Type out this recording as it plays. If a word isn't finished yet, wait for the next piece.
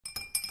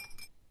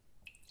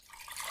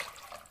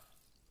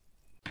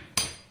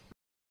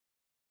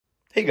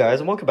Hey guys,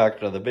 and welcome back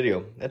to another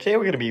video. And today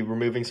we're going to be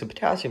removing some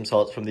potassium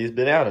salts from these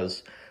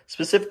bananas,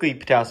 specifically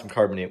potassium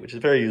carbonate, which is a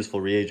very useful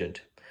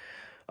reagent.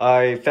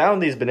 I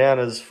found these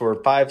bananas for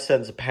 5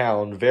 cents a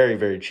pound,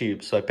 very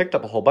cheap, so I picked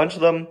up a whole bunch of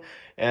them,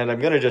 and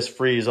I'm going to just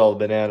freeze all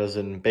the bananas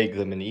and bake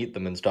them and eat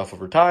them and stuff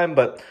over time,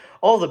 but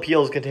all the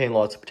peels contain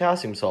lots of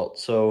potassium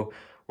salts, so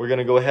we're going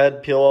to go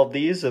ahead, peel all of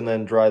these, and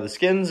then dry the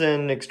skins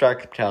and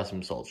extract the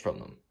potassium salts from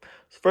them.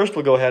 So first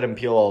we'll go ahead and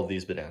peel all of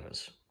these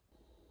bananas.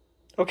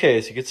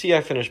 Okay, so you can see I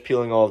finished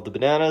peeling all of the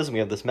bananas, and we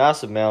have this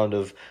massive mound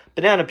of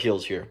banana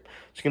peels here.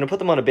 So we're going to put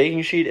them on a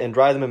baking sheet and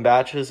dry them in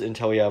batches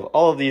until we have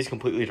all of these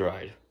completely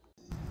dried.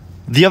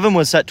 The oven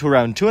was set to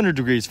around 200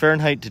 degrees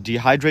Fahrenheit to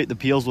dehydrate the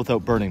peels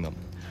without burning them.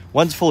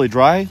 Once fully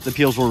dry, the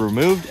peels were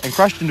removed and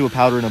crushed into a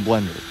powder in a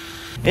blender.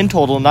 In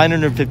total,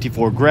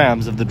 954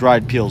 grams of the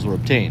dried peels were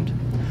obtained.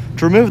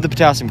 To remove the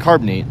potassium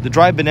carbonate, the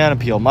dried banana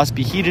peel must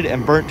be heated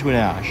and burnt to an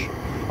ash.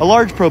 A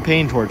large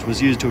propane torch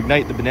was used to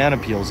ignite the banana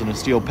peels in a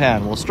steel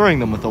pan while stirring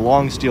them with a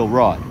long steel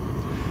rod.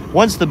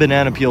 Once the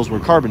banana peels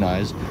were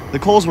carbonized, the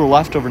coals were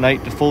left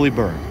overnight to fully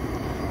burn.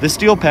 The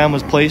steel pan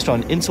was placed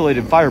on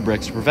insulated fire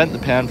bricks to prevent the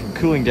pan from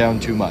cooling down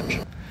too much.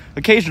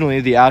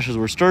 Occasionally, the ashes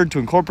were stirred to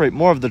incorporate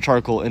more of the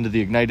charcoal into the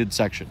ignited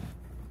section.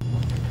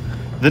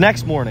 The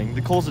next morning,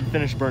 the coals had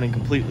finished burning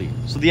completely,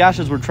 so the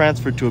ashes were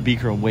transferred to a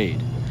beaker and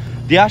weighed.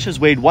 The ashes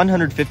weighed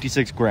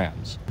 156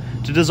 grams.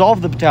 To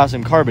dissolve the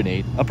potassium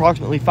carbonate,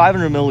 approximately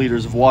 500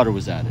 milliliters of water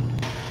was added.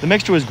 The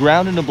mixture was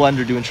ground in a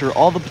blender to ensure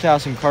all the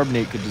potassium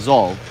carbonate could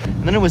dissolve,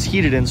 and then it was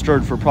heated and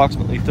stirred for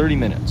approximately 30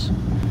 minutes.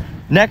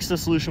 Next, the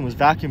solution was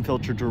vacuum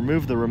filtered to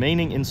remove the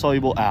remaining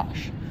insoluble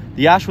ash.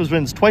 The ash was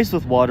rinsed twice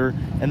with water,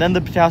 and then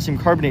the potassium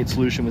carbonate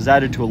solution was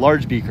added to a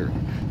large beaker.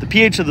 The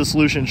pH of the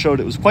solution showed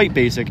it was quite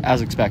basic,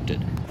 as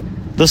expected.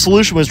 The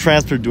solution was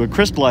transferred to a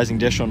crystallizing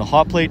dish on a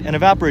hot plate and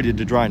evaporated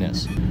to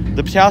dryness.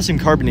 The potassium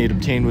carbonate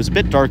obtained was a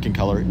bit dark in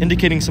color,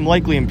 indicating some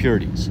likely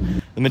impurities.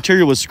 The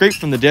material was scraped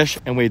from the dish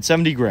and weighed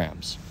 70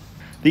 grams.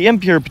 The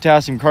impure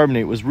potassium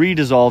carbonate was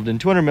redissolved in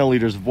 200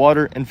 milliliters of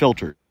water and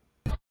filtered.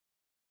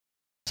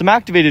 Some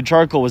activated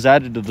charcoal was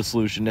added to the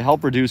solution to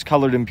help reduce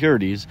colored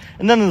impurities,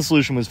 and then the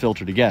solution was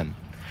filtered again.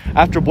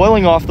 After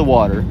boiling off the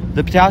water,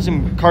 the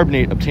potassium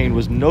carbonate obtained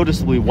was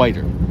noticeably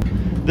whiter.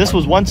 This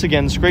was once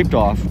again scraped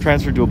off,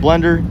 transferred to a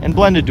blender, and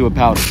blended to a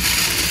powder.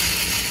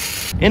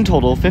 In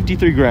total,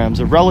 53 grams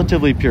of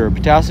relatively pure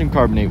potassium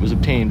carbonate was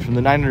obtained from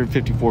the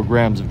 954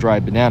 grams of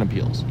dried banana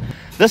peels.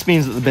 This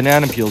means that the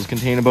banana peels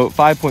contain about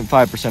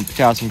 5.5%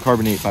 potassium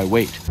carbonate by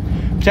weight.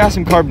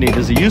 Potassium carbonate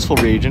is a useful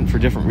reagent for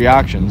different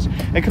reactions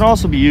and can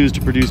also be used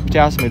to produce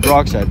potassium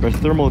hydroxide by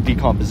thermal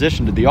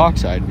decomposition to the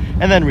oxide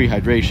and then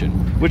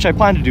rehydration, which I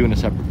plan to do in a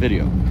separate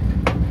video.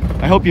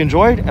 I hope you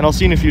enjoyed, and I'll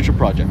see you in a future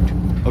project.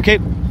 Okay,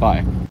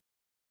 bye.